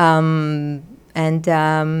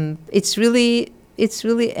 It's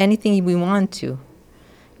really anything we want to.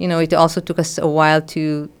 It also took us a while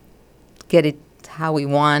to get it how we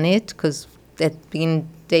want it, because at the beginning,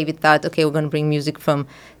 David thought, okay, we're going to bring music from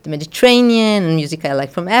the Mediterranean and music I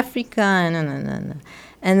like from Africa,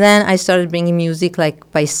 and then I started bringing music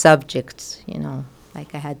like by subjects,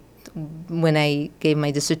 like I had, when I gave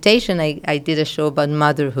my dissertation, I did a show about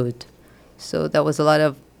motherhood. So that was a lot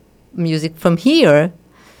of music from here,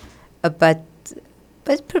 but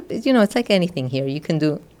it's like anything here. You can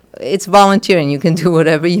do, it's volunteering, you can do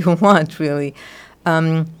whatever you want, really.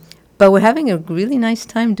 But we're having a really nice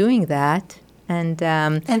time doing that.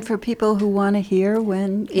 And for people who want to hear,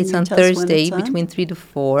 when can it's you on tell us when Thursday it's on? between 3 to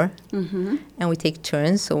 4, and we take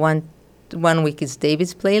turns. So one week is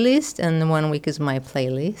David's playlist, and 1 week is my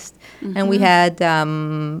playlist. And we had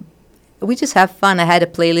we just have fun. I had a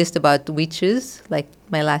playlist about witches, like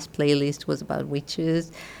my last playlist was about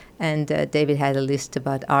witches, and David had a list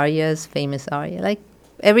about arias, famous aria, like.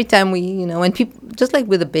 Every time we, when people, just like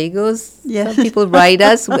with the bagels, Yes. some people write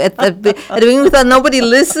us. At the beginning, we thought nobody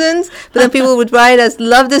listens, but then people would write us,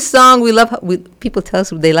 love this song. We love, people tell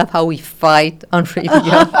us they love how we fight on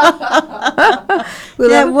radio.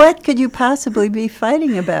 What could you possibly be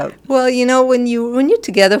fighting about? Well, when you're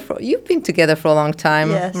together you've been together for a long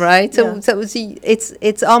time, Yes. right? So, Yeah.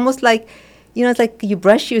 it's almost like, it's like you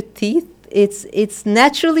brush your teeth. It's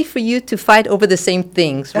naturally for you to fight over the same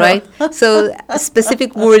things, right? So a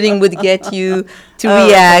specific wording would get you to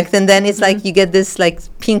react, okay. and then it's like you get this like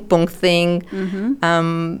ping pong thing,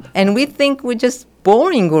 and we think we're just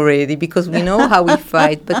boring already because we know how we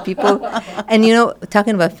fight. But people, and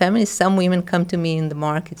talking about feminists, some women come to me in the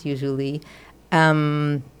market usually,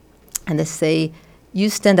 and they say, you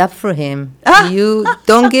stand up for him. You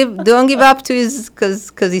don't give up to his,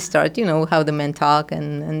 because he starts, how the men talk,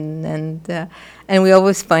 and we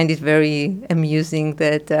always find it very amusing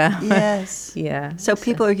that Yes. yeah. So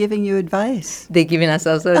people are giving you advice. They're giving us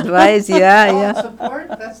also advice. Yeah. Support.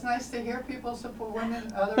 That's nice to hear people support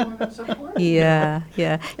women, other women support. Yeah.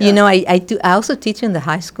 I also teach in the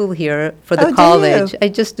high school here for the Oh, do college. you? I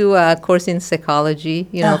just do a course in psychology,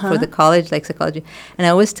 for the college, like psychology. And I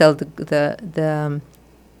always tell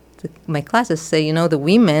my classes, say, the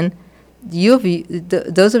women,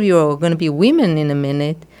 those of you who are going to be women in a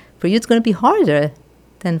minute, for you it's going to be harder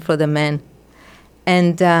than for the men.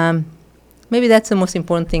 And maybe that's the most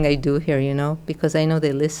important thing I do here, because I know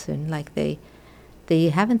they listen, like they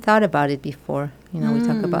haven't thought about it before. We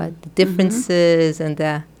talk about the differences and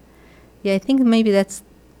I think maybe that's,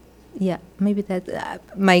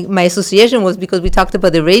 my association was because we talked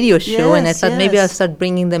about the radio show, and I thought maybe I'll start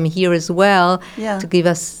bringing them here as well to give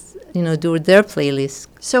us, do their playlist.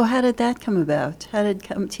 So how did that come about? How did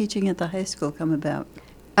teaching at the high school come about?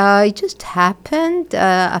 It just happened.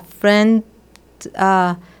 A friend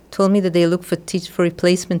told me that they look for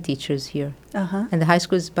replacement teachers here. Uh-huh. And the high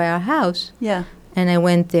school is by our house. Yeah. And I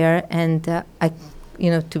went there, and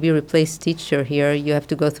to be a replaced teacher here, you have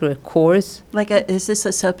to go through a course. Is this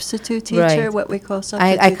a substitute teacher, Right. what we call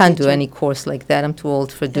substitute I can't do teacher? any course like that. I'm too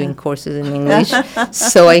old for doing Yeah. courses in English.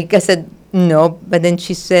 So I said no. But then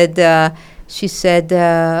she said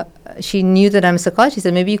she knew that I'm a psychologist. She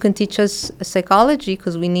said, maybe you can teach us psychology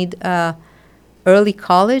because we need early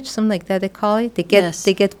college, something like that they call it. Yes.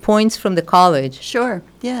 They get points from the college. Sure,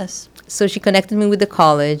 yes. So she connected me with the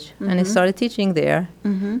college, and I Mhm. started teaching there.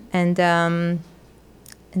 Mm-hmm. And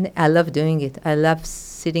I love doing it. I love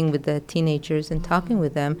sitting with the teenagers and talking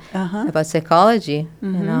with them Uh-huh. about psychology,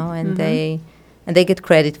 Mhm, and mhm. they get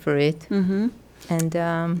credit for it. Mm-hmm. And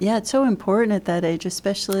Yeah, it's so important at that age,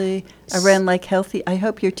 especially around healthy. I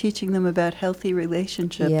hope you're teaching them about healthy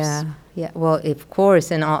relationships. yeah. Well, of course,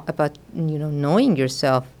 and all about knowing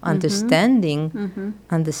yourself, understanding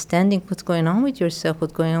what's going on with yourself,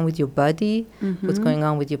 what's going on with your body, what's going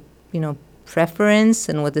on with your preference,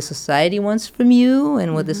 and what the society wants from you,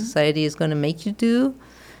 and what the society is going to make you do,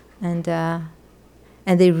 and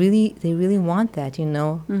they really want that,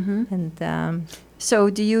 Mm-hmm. and.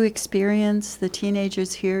 So do you experience the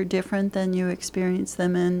teenagers here different than you experience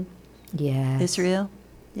them in Yes. Israel?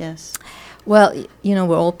 Yes. Well,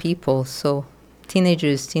 we're all people, so teenager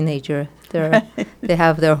is teenager. They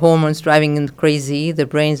have their hormones driving them crazy. The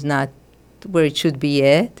brain's not where it should be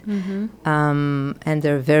yet. Mm-hmm. And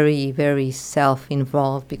they're very, very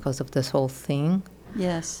self-involved because of this whole thing.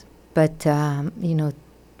 Yes. But,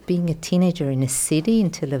 being a teenager in a city, in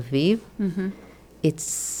Tel Aviv, Mm-hmm.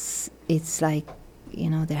 it's like,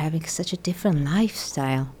 they're having such a different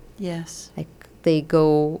lifestyle. Yes. Like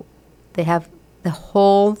they have the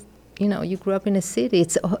whole, you grew up in a city.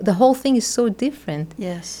 It's the whole thing is so different.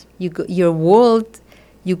 Yes. You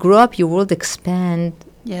grow up, your world expand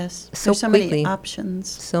Yes. so There's so quickly. many options.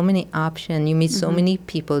 So many options. You meet so many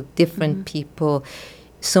people, different people,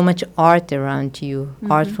 so much art around you,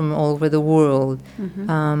 art from all over the world.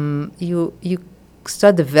 You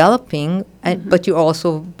start developing, but you're also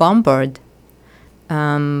bombarded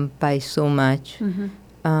by so much.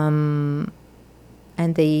 And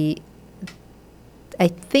I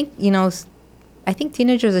think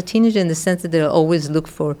teenagers are teenagers in the sense that they'll always look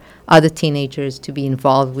for other teenagers to be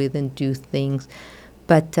involved with and do things.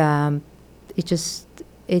 But it's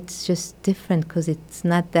just different because it's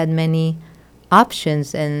not that many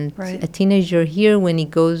options. And Right. a teenager here, when he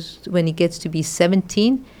gets to be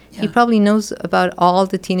 17, he Yeah. probably knows about all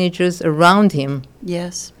the teenagers around him.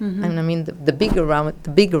 Yes. Mm-hmm. And I mean the big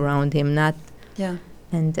around him, not. Yeah.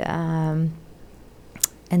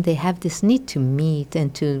 And they have this need to meet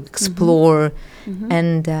and to explore,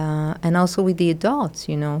 and also with the adults,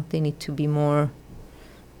 they need to be more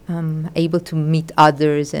able to meet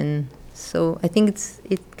others, and so I think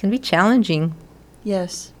it can be challenging.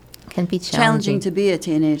 Yes. Can be Challenging to be a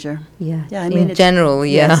teenager. Yeah. Yeah, I mean, in general,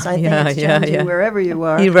 yeah. Yes, I think it's challenging wherever you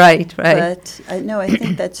are. You're right. But I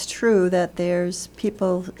think that's true, that there's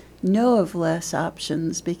people know of less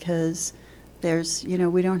options because there's,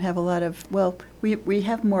 we don't have a lot of, we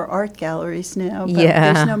have more art galleries now, but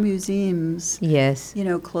there's no museums, Yes.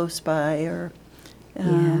 close by, or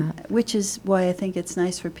Yeah. which is why I think it's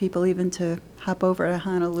nice for people even to hop over to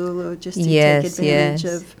Honolulu just to Yes, take advantage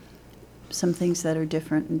yes. of some things that are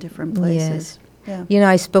different in different places. Yes. Yeah.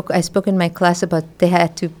 I spoke in my class about they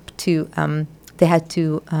had to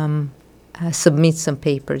submit some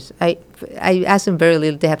papers. I asked them very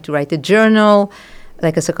little. They have to write a journal,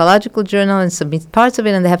 like a psychological journal, and submit parts of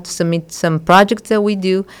it, and they have to submit some projects that we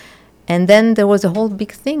do. And then there was a whole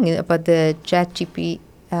big thing about the ChatGPT,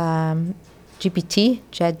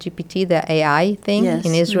 the AI thing Yes.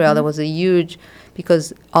 in Israel. That was a huge,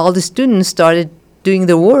 because all the students started doing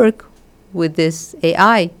the work with this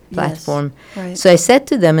AI platform. Right. So I said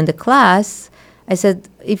to them in the class, I said,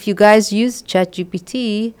 if you guys use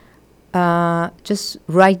ChatGPT, just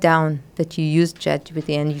write down that you use ChatGPT,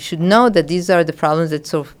 and you should know that these are the problems that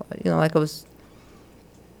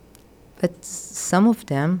but some of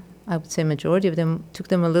them, I would say majority of them, took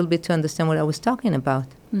them a little bit to understand what I was talking about.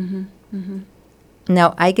 Mm-hmm. Mm-hmm.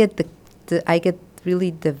 Now I get I get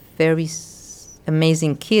really the very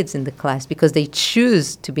amazing kids in the class because they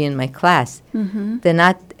choose to be in my class. Mm-hmm.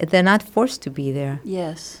 They're not forced to be there.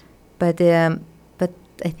 Yes. But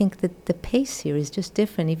I think that the pace here is just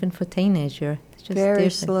different, even for teenager. It's just Very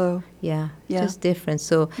different. slow. Yeah, Yeah. just different.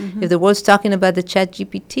 So if the world's talking about the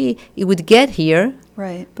ChatGPT, it would get here,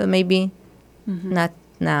 Right. but maybe not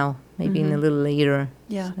now. Maybe in a little later.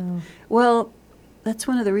 Yeah. So. Well, that's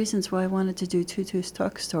one of the reasons why I wanted to do Tutus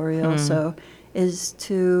Talk Story also, is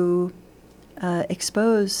to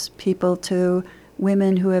expose people to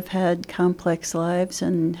women who have had complex lives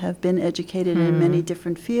and have been educated in many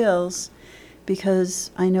different fields.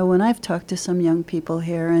 Because I know when I've talked to some young people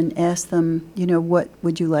here and asked them, what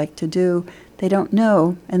would you like to do? They don't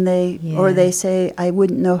know, and or they say, I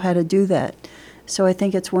wouldn't know how to do that. So I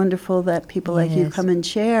think it's wonderful that people like you come and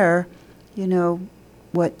share,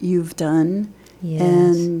 what you've done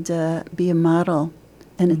and be a model.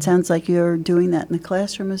 And it sounds like you're doing that in the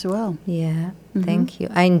classroom as well. Yeah, thank you.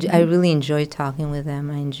 I really enjoy talking with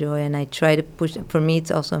them. And I try to push. For me,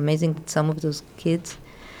 it's also amazing that some of those kids,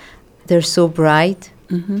 they're so bright,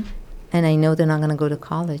 and I know they're not going to go to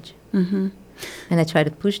college. And I try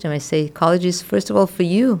to push them. I say, college is, first of all, for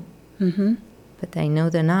you. But I know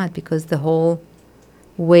they're not, because the whole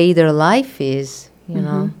way their life is, you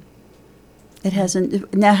know. It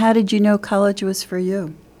hasn't. Now, how did you know college was for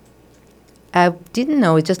you? I didn't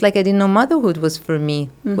know. It's just like I didn't know motherhood was for me.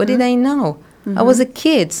 What did I know? I was a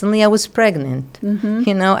kid. Suddenly I was pregnant.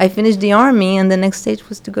 I finished the army, and the next stage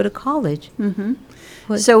was to go to college.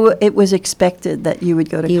 So it was expected that you would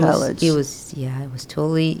go to college. It was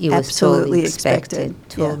totally Absolutely expected.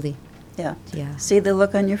 Totally. Yeah. Yeah. See the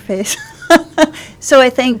look on your face? So I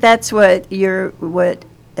think that's what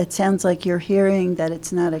it sounds like you're hearing, that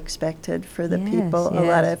it's not expected for the people, a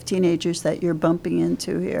lot of teenagers that you're bumping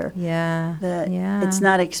into here. Yeah. It's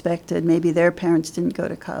not expected. Maybe their parents didn't go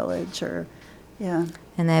to college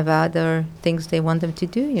And they have other things they want them to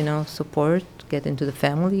do, support, get into the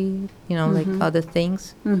family, like other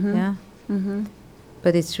things. Yeah.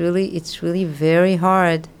 But it's really very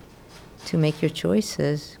hard to make your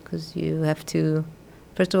choices, because you have to,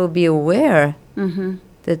 first of all, be aware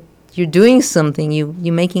that you're doing something,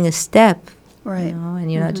 you're making a step, right? And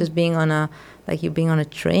you're not just being you're being on a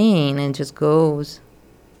train and just goes.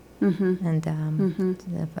 And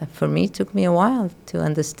for me, it took me a while to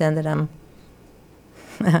understand that I'm,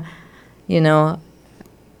 I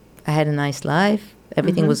had a nice life,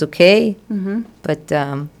 everything was okay, but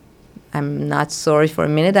I'm not sorry for a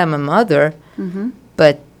minute I'm a mother,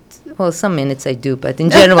 but, well, some minutes I do, but in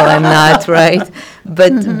general I'm not, right?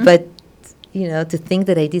 But to think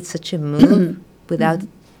that I did such a move without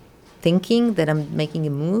thinking that I'm making a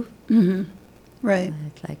move. Right.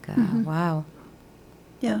 It's like, wow.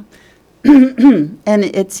 Yeah. And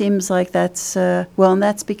it seems like that's, and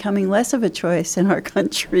that's becoming less of a choice in our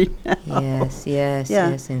country now. Yes,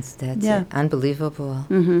 since that's unbelievable.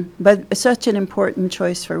 But such an important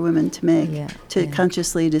choice for women to make, to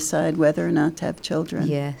consciously decide whether or not to have children.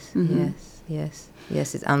 Yes,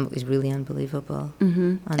 it's really unbelievable.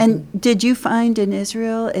 And did you find in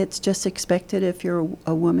Israel it's just expected if you're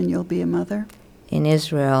a woman you'll be a mother? In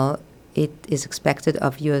Israel, it is expected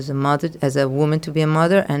of you as a mother, as a woman to be a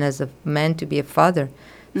mother, and as a man to be a father.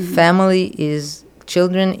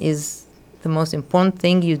 Children is the most important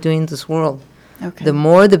thing you do in this world. Okay. The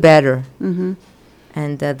more, the better.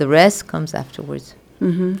 And the rest comes afterwards.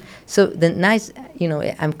 So the nice,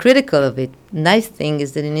 I'm critical of it. Nice thing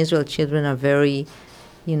is that in Israel, children are very,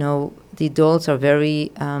 the adults are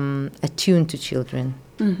very attuned to children.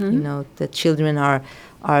 The children are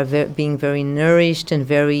being very nourished and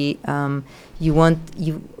very, you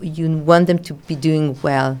want them to be doing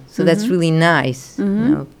well. So that's really nice.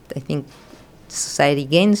 I think society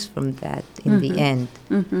gains from that in the end.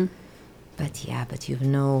 But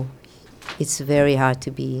it's very hard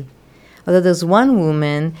to be. Although there's one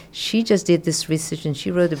woman, she just did this research and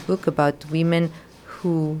she wrote a book about women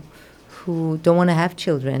who don't want to have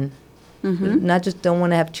children. Not just don't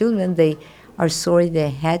want to have children, they are sorry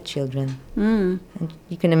they had children. And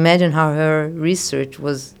you can imagine how her research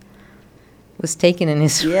was taken in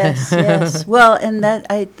Israel. Yes. Well, and that,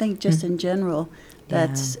 I think, just in general,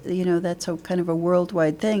 that's that's a kind of a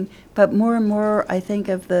worldwide thing. But more and more, I think,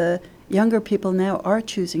 of the younger people now are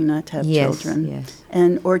choosing not to have children,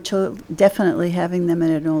 or definitely having them at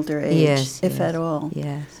an older age, if at all.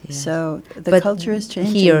 So the culture is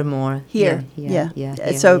changing. Here more. Here.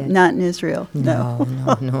 So not in Israel. No.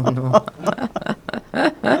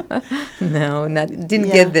 No,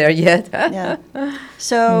 didn't get there yet.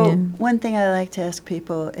 So one thing I like to ask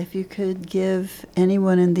people, if you could give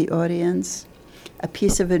anyone in the audience a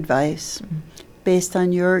piece of advice based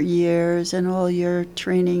on your years and all your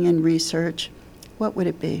training and research, what would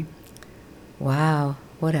it be? Wow,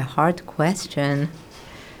 what a hard question.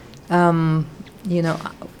 I'll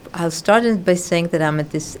start by saying that I'm at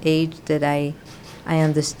this age that I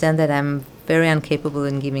understand that I'm very incapable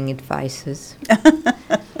in giving advices.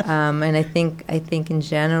 And I think in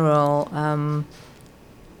general,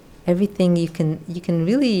 everything you can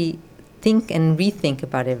really think and rethink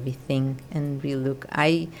about everything and relook.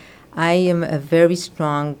 I am a very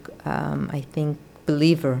strong, I think,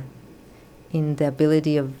 believer in the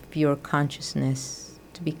ability of your consciousness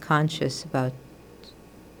to be conscious about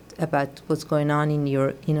what's going on in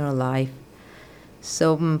your inner life.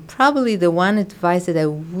 So probably the one advice that I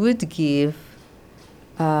would give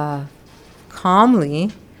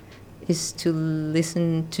calmly is to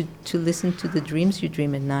listen to the dreams you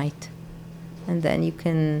dream at night, and then you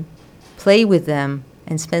can play with them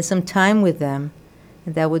and spend some time with them,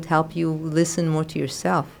 and that would help you listen more to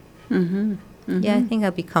yourself. Mm-hmm. Mm-hmm. Yeah, I think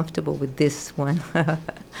I'll be comfortable with this one.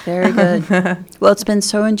 Very good. Well, it's been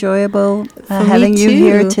so enjoyable For having me you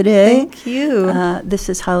here too. today. Thank you. This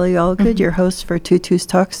is Holly Algood, your host for Tutus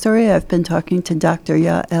Talk Story. I've been talking to Dr.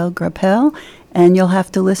 Yael Gappell, and you'll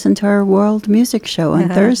have to listen to our World Music Show on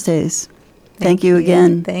Thursdays. Thank you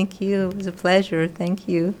again. Thank you. It was a pleasure. Thank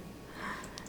you.